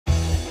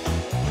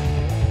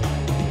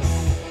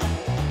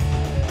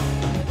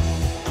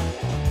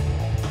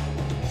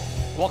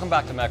Welcome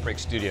back to MacBreak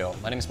Studio.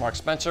 My name is Mark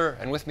Spencer,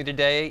 and with me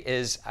today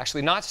is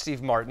actually not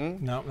Steve Martin.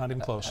 No, not even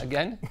close.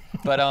 Again,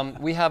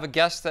 but we have a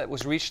guest that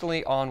was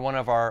recently on one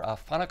of our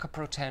Final Cut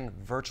Pro 10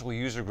 virtual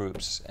user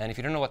groups. And if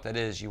you don't know what that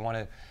is, you want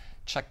to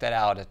check that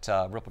out at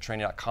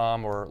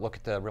rippletraining.com or look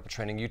at the Ripple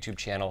Training YouTube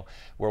channel,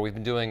 where we've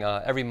been doing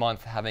every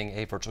month having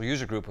a virtual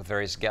user group with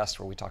various guests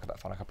where we talk about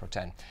Final Cut Pro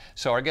 10.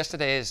 So our guest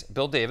today is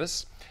Bill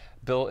Davis.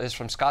 Bill is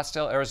from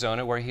Scottsdale,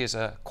 Arizona, where he is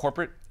a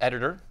corporate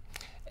editor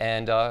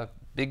and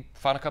big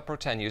Final Cut Pro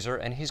 10 user,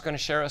 and he's going to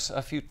share us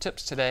a few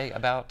tips today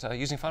about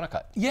using Final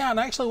Cut. Yeah, and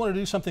I actually want to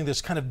do something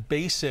that's kind of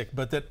basic,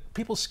 but that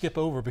people skip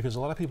over, because a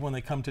lot of people, when they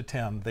come to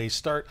 10, they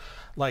start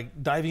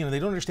like diving in and they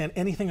don't understand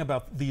anything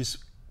about these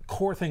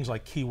core things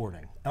like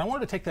keywording. And I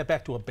wanted to take that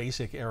back to a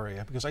basic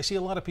area, because I see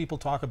a lot of people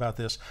talk about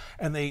this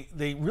and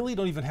they really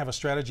don't even have a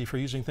strategy for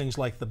using things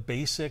like the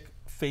basic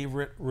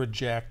favorite,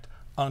 reject,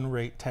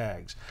 unrate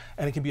tags.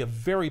 And it can be a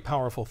very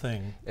powerful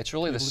thing. It's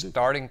really the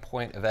starting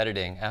point of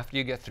editing. After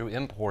you get through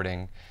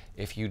importing,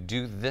 if you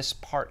do this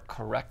part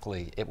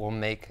correctly, it will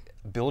make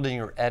building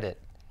your edit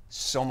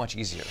so much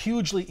easier.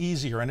 Hugely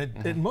easier.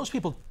 And most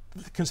people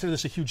consider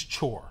this a huge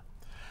chore.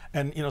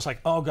 And it's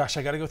like, oh gosh,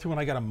 I got to go through and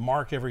I got to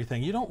mark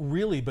everything. You don't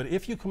really, but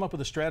if you come up with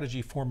a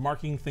strategy for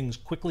marking things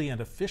quickly and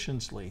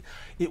efficiently,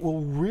 it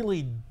will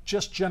really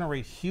just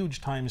generate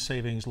huge time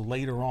savings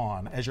later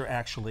on as you're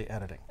actually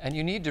editing. And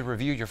you need to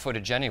review your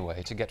footage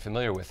anyway to get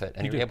familiar with it,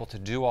 and you're able to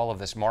do all of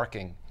this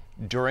marking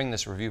during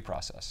this review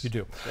process. You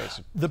do. Okay,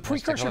 so the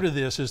precursor to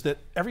this is that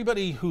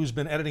everybody who's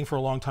been editing for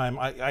a long time,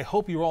 I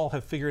hope you all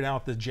have figured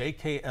out the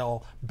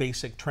JKL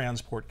basic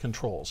transport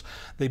controls.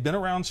 They've been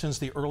around since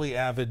the early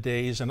Avid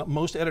days, and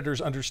most editors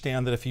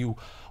understand that if you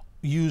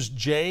use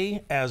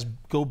J as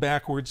go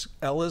backwards,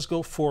 L as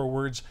go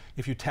forwards.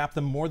 If you tap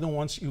them more than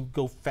once, you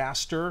go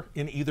faster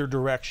in either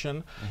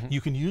direction. You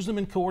can use them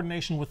in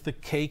coordination with the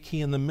K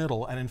key in the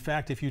middle. And in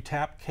fact, if you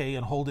tap K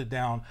and hold it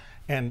down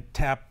and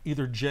tap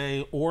either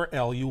J or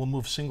L, you will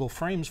move single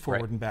frames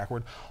forward and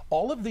backward.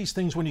 All of these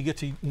things, when you get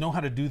to know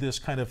how to do this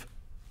kind of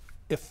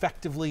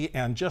effectively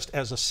and just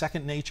as a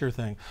second nature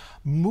thing,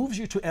 moves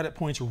you to edit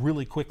points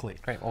really quickly.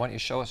 Great. Well, why don't you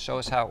show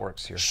us how it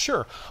works here?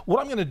 Sure. What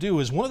I'm going to do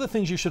is, one of the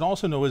things you should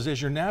also know is,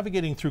 as you're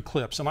navigating through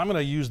clips, and I'm going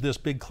to use this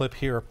big clip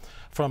here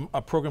from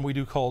a program we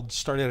do called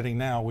Start Editing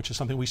Now, which is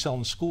something we sell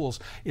in schools.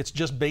 It's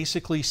just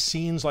basically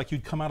scenes like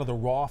you'd come out of the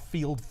raw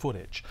field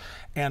footage.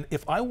 And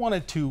if I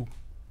wanted to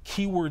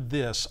keyword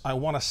this, I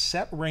want to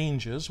set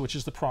ranges, which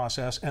is the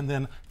process, and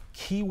then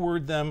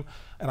keyword them.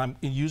 And I'm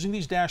using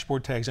these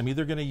dashboard tags. I'm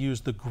either going to use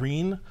the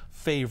green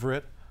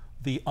favorite,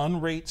 the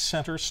unrate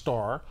center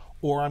star,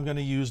 or I'm going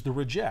to use the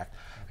reject.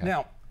 Okay.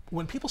 Now,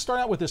 when people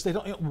start out with this, they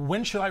don't,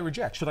 when should I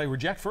reject? Should I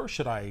reject first?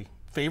 Should I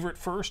favorite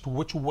first?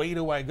 Which way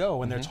do I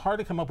go? And it's hard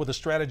to come up with a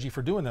strategy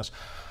for doing this.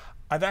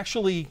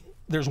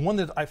 There's one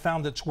that I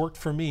found that's worked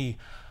for me.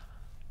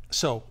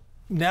 So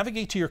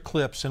navigate to your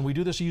clips, and we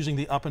do this using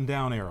the up and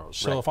down arrows.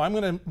 So if I'm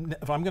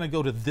gonna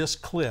go to this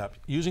clip,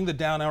 using the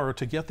down arrow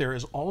to get there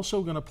is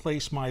also gonna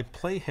place my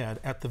playhead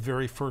at the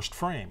very first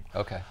frame.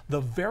 Okay. The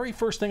very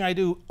first thing I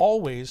do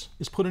always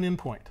is put an in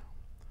point.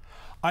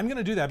 I'm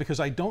gonna do that because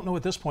I don't know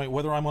at this point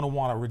whether I'm gonna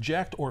wanna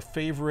reject or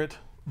favorite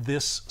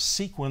this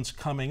sequence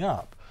coming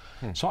up.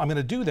 So I'm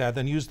gonna do that,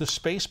 then use the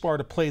space bar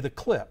to play the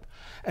clip.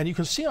 And you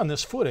can see on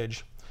this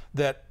footage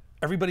that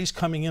everybody's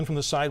coming in from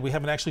the side. We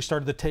haven't actually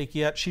started the take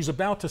yet. She's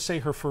about to say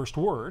her first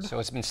word. So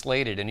it's been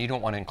slated, and you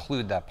don't want to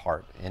include that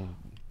part in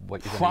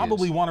what you're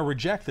probably want to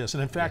reject this.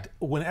 And in fact,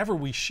 whenever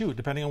we shoot,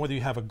 depending on whether you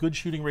have a good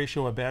shooting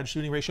ratio, a bad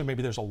shooting ratio,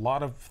 maybe there's a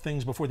lot of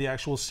things before the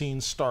actual scene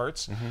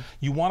starts,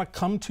 you want to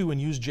come to and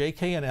use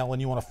JK and L,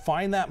 and you want to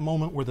find that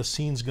moment where the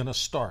scene's going to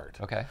start.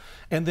 Okay.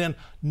 And then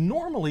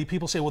normally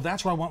people say, well,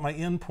 that's where I want my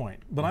end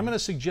point. But I'm going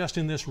to suggest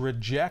in this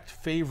reject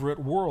favorite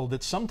world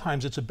that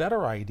sometimes it's a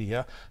better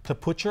idea to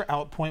put your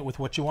out point with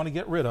what you want to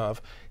get rid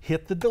of,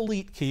 hit the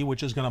delete key,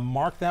 which is going to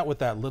mark that with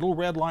that little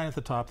red line at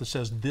the top that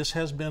says this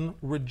has been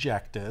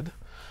rejected.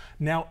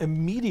 Now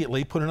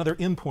immediately put another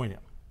in point in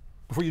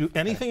before you do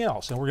anything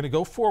else. And we're going to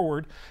go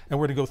forward, and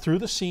we're going to go through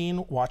the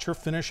scene, watch her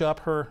finish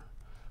up her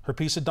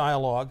piece of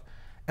dialogue.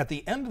 At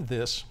the end of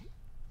this,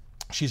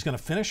 she's going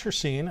to finish her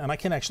scene, and I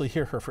can actually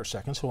hear her for a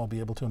second, so I'll be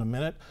able to in a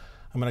minute.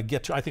 I'm going to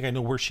get to, I think I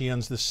know where she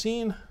ends this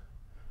scene.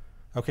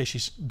 Okay,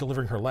 she's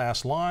delivering her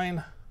last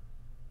line.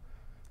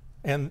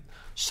 And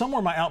somewhere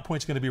my out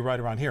point's going to be right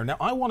around here. Now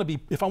if I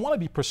want to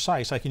be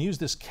precise, I can use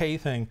this K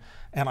thing,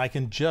 and I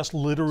can just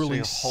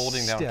literally So you're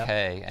holding down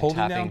K and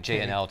tapping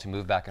J and L to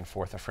move back and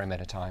forth a frame at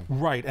a time.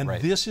 Right, and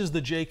this is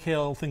the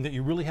JKL thing that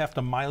you really have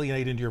to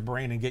myelate into your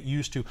brain and get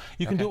used to.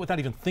 You can do it without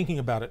even thinking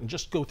about it and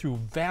just go through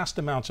vast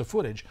amounts of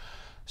footage.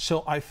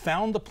 So I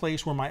found the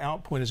place where my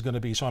out point is going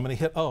to be, so I'm going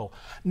to hit O.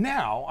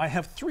 Now I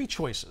have three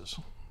choices.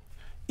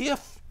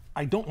 If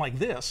I don't like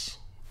this,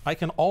 I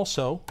can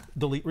also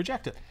delete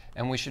rejected.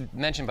 And we should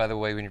mention, by the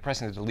way, when you're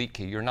pressing the delete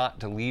key, you're not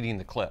deleting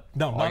the clip.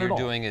 No, not at all. All you're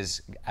doing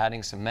is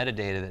adding some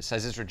metadata that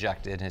says it's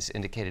rejected and it's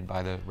indicated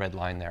by the red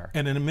line there.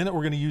 And in a minute,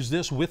 we're going to use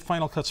this with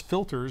Final Cut's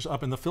filters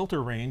up in the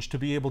filter range to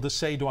be able to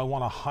say, do I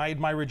want to hide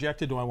my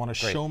rejected? Do I want to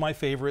show my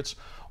favorites?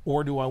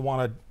 Or do I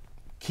want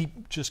to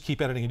just keep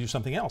editing and do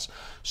something else?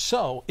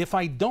 So if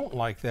I don't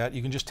like that,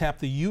 you can just tap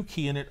the U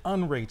key and it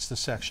unrates the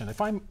section.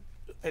 If I'm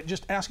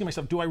just asking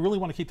myself, do I really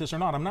want to keep this or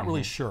not? I'm not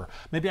really sure.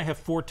 Maybe I have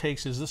 4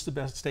 takes. Is this the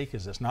best take?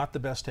 Is this not the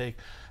best take?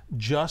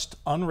 Just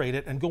unrate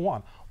it and go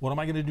on. What am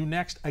I going to do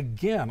next?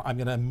 Again, I'm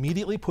going to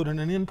immediately put in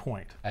an in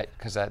point.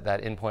 Because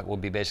that in point will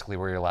be basically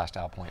where your last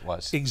out point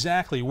was.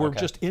 Exactly. We're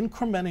just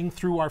incrementing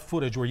through our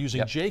footage. We're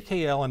using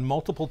JKL and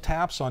multiple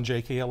taps on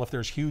JKL if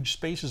there's huge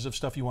spaces of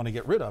stuff you want to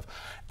get rid of.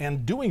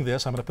 And doing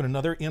this, I'm going to put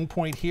another in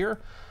point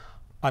here.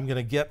 I'm going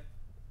to get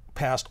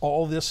past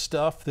all this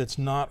stuff that's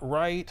not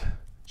right.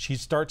 She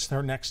starts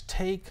her next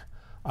take.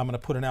 I'm going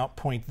to put an out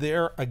point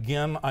there.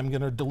 Again, I'm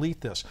going to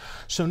delete this.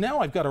 So now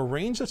I've got a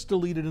range that's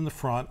deleted in the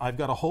front. I've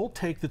got a whole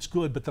take that's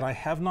good, but that I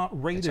have not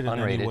rated in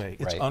any way.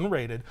 It's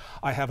unrated.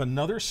 I have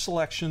another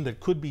selection that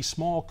could be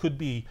small, could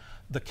be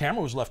the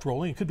camera was left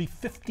rolling. It could be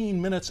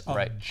 15 minutes of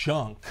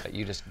junk that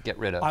you just get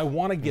rid of. I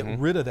want to get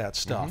rid of that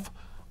stuff.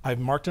 I've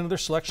marked another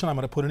selection. I'm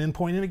going to put an in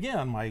point in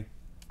again. My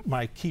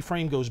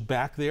keyframe goes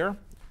back there.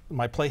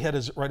 My playhead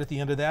is right at the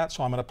end of that,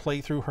 so I'm going to play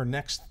through her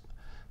next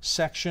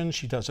section.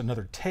 She does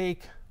another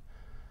take.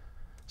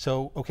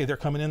 So, okay, they're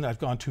coming in. I've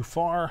gone too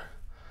far.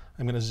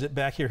 I'm going to zip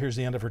back here. Here's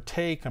the end of her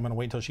take. I'm going to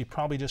wait until she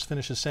probably just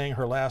finishes saying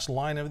her last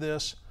line of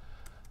this.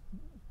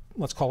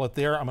 Let's call it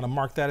there. I'm going to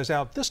mark that as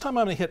out. This time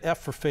I'm going to hit F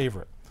for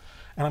favorite.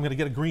 And I'm going to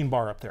get a green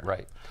bar up there.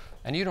 Right.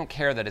 And you don't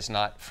care that it's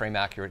not frame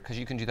accurate because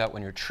you can do that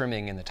when you're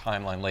trimming in the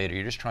timeline later.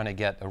 You're just trying to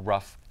get a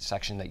rough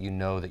section that you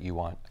know that you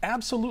want.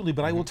 Absolutely,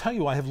 but I will tell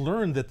you, I have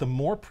learned that the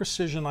more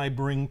precision I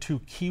bring to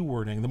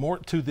keywording, the more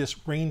to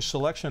this range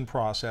selection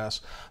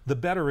process, the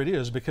better it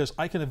is, because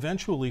I can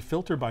eventually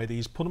filter by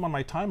these, put them on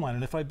my timeline,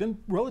 and if I've been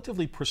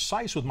relatively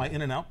precise with my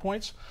in and out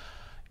points,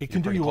 it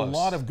can do you a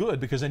lot of good,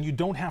 because then you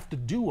don't have to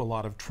do a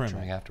lot of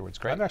trimming afterwards.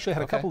 Great. I've actually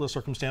had a couple of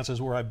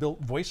circumstances where I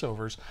built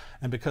voiceovers,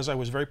 and because I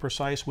was very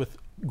precise with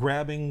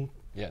grabbing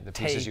the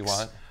pieces you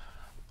want,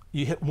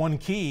 you hit one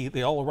key,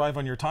 they all arrive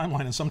on your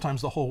timeline, and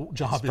sometimes the whole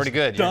job is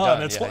done.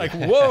 Done. It's like,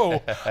 whoa,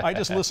 I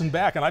just listened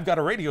back, and I've got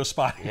a radio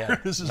spot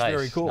here. This is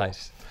very cool.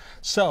 Nice.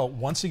 So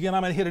once again,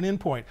 I'm going to hit an in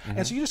point.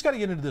 And so you just got to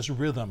get into this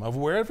rhythm of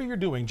wherever you're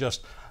doing,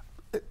 just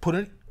put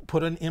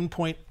an in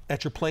point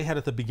at your playhead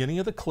at the beginning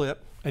of the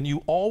clip, and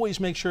you always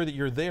make sure that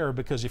you're there,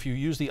 because if you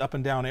use the up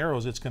and down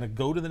arrows, it's going to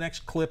go to the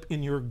next clip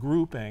in your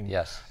grouping,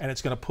 and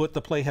it's going to put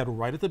the playhead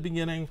right at the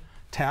beginning.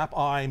 Tap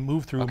I,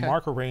 move through,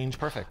 marker range.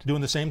 Perfect.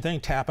 Doing the same thing,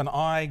 tap an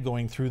I,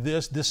 going through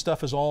this. This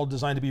stuff is all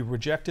designed to be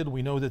rejected.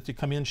 We know that to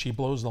come in, she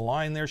blows the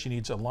line there. She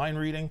needs a line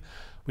reading.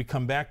 We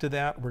come back to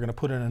that. We're going to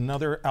put in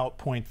another out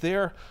point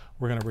there.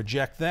 We're going to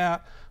reject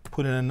that.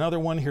 Put in another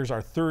one. Here's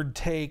our third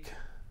take.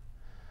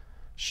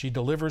 She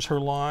delivers her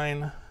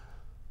line.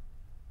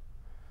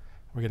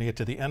 We're going to get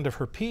to the end of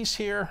her piece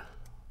here.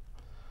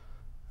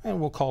 And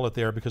we'll call it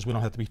there because we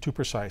don't have to be too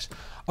precise.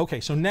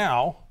 Okay, so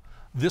now,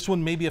 this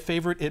one may be a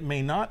favorite, it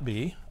may not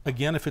be.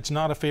 Again, if it's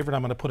not a favorite,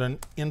 I'm going to put an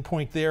in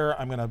point there.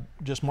 I'm going to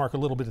just mark a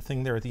little bit of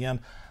thing there at the end.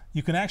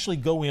 You can actually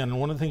go in, and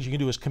one of the things you can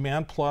do is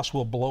Command Plus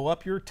will blow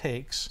up your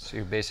takes. So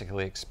you're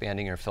basically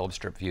expanding your film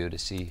strip view to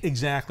see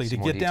exactly, to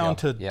get down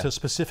to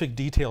specific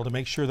detail, to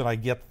make sure that I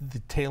get the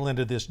tail end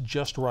of this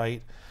just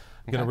right.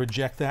 I'm going to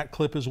reject that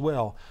clip as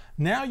well.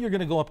 Now you're going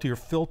to go up to your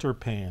filter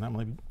pane. I'm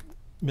going to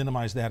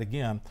minimize that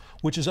again,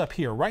 which is up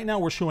here. Right now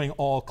we're showing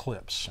all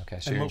clips. Okay,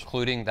 so you're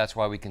including, that's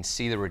why we can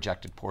see the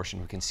rejected portion,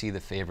 we can see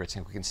the favorites,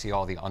 and we can see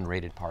all the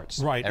unrated parts.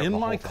 Right, in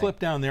my clip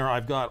down there,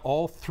 I've got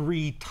all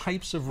 3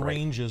 types of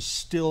ranges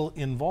still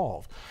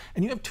involved.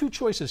 And you have 2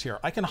 choices here.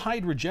 I can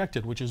hide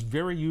rejected, which is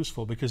very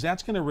useful because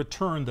that's going to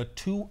return the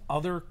 2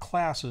 other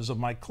classes of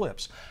my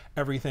clips.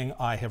 Everything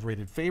I have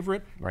rated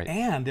favorite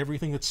and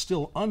everything that's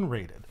still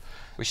unrated.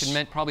 We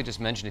should probably just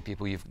mention to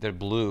people, they're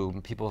blue.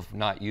 People are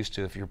not used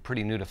to, if you're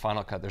pretty new to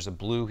Final Cut, there's a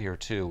blue here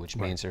too, which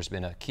means there's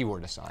been a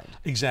keyword assigned.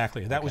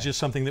 Exactly. That was just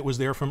something that was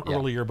there from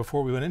earlier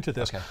before we went into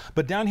this.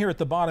 But down here at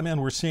the bottom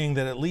end, we're seeing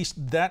that at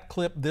least that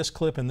clip,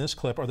 and this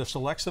clip are the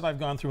selects that I've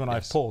gone through and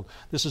I've pulled.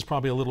 This is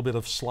probably a little bit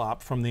of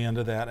slop from the end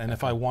of that, and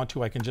if I want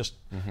to, I can just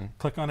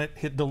click on it,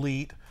 hit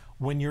delete.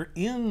 When you're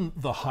in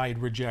the hide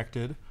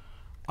rejected,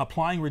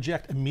 applying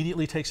reject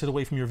immediately takes it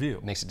away from your view.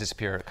 It makes it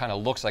disappear. It kind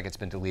of looks like it's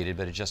been deleted,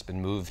 but it's just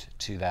been moved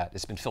to that.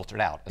 It's been filtered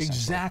out.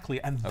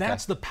 Exactly, and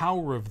that's the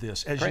power of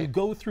this. As you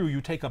go through, you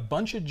take a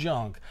bunch of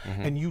junk,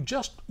 and you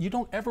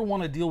don't ever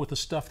want to deal with the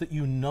stuff that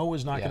you know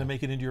is not going to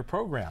make it into your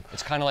program.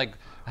 It's kind of like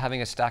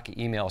having a stack of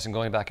emails and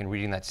going back and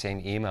reading that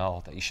same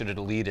email that you should have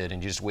deleted,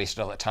 and you just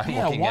wasted all that time looking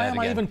at it again. Why am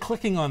I even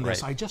clicking on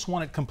this? I just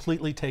want it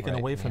completely taken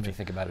away from me. You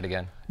think about it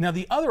again. Now,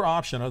 the other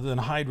option, other than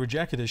hide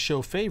rejected, is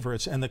show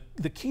favorites, and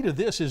the key to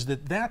this is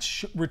that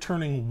that's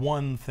returning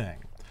one thing.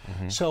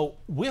 So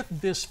with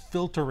this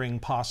filtering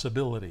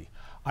possibility,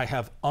 I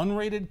have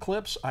unrated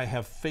clips, I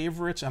have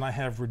favorites, and I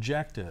have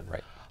rejected.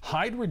 Right.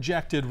 Hide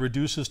rejected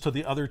reduces to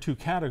the other two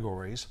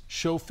categories.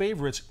 Show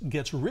favorites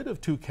gets rid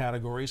of two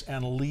categories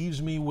and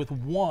leaves me with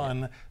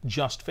one,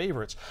 just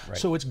favorites. Right.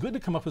 So it's good to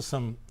come up with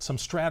some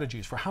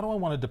strategies for how do I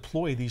want to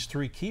deploy these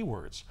three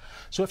keywords.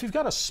 So if you've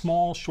got a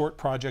small, short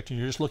project and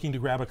you're just looking to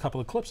grab a couple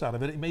of clips out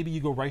of it, maybe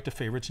you go right to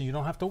favorites and you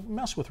don't have to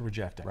mess with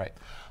rejecting. Right.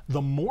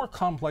 The more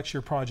complex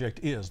your project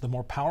is, the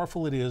more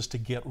powerful it is to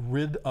get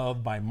rid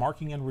of, by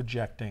marking and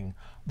rejecting,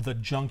 the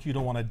junk you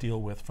don't want to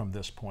deal with from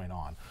this point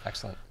on.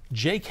 Excellent.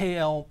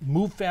 JKL,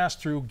 move fast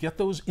through, get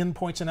those in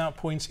points and out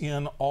points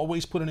in,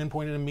 always put an in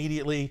point in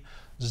immediately,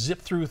 zip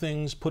through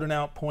things, put an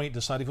out point,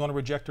 decide if you want to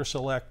reject or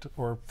select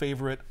or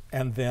favorite,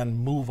 and then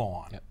move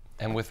on. Yep.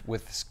 And with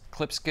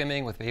clip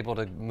skimming, with being able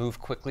to move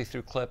quickly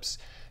through clips,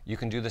 you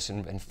can do this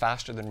in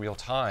faster than real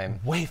time,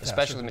 Way faster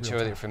especially than the real material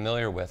that time. you're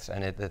familiar with,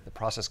 and the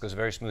process goes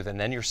very smooth, and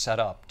then you're set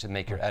up to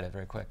make your edit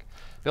very quick.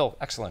 Bill,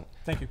 excellent.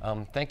 Thank you.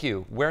 Thank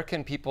you. Where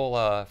can people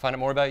find out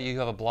more about you? You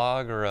have a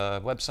blog or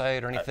a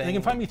website or anything? They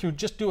can find me through,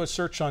 just do a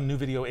search on New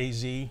Video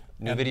AZ. New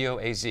Video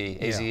AZ,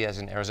 AZ as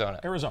in Arizona.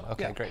 Arizona.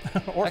 Okay, yeah. great.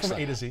 Or Excellent.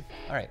 from A to Z.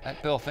 All right,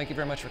 Bill, thank you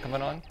very much for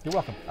coming on. You're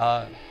welcome.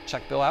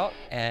 Check Bill out,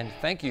 and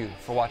thank you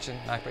for watching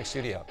MacBreak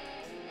Studio.